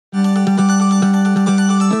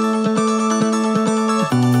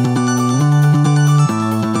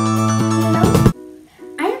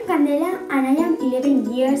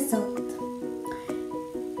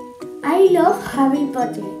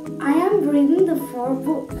reading the fourth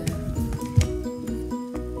book.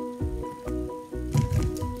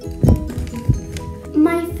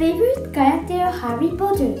 My favorite character of Harry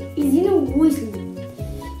Potter is Weasley,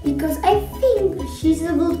 because I think she's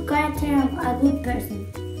a good character and a good person.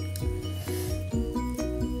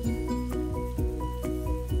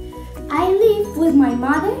 I live with my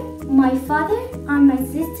mother, my father, and my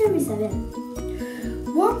sister Isabel.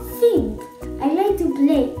 One thing I like to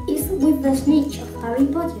play is with the snitch of Harry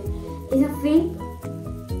Potter. It's a thing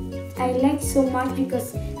I like so much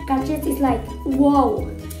because Gadget is like, wow!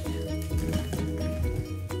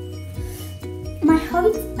 My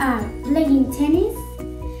hobbies are playing tennis,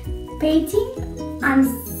 painting, and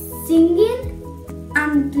singing,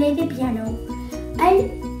 and play the piano.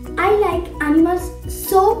 I like animals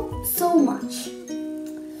so much.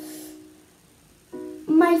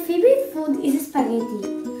 My favorite food is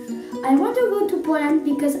spaghetti. I want to go to Poland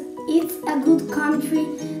because it's a good country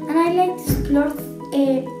and I like to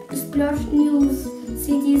explore new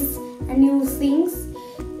cities and new things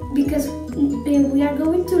because we are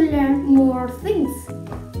going to learn more things.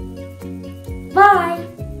 Bye!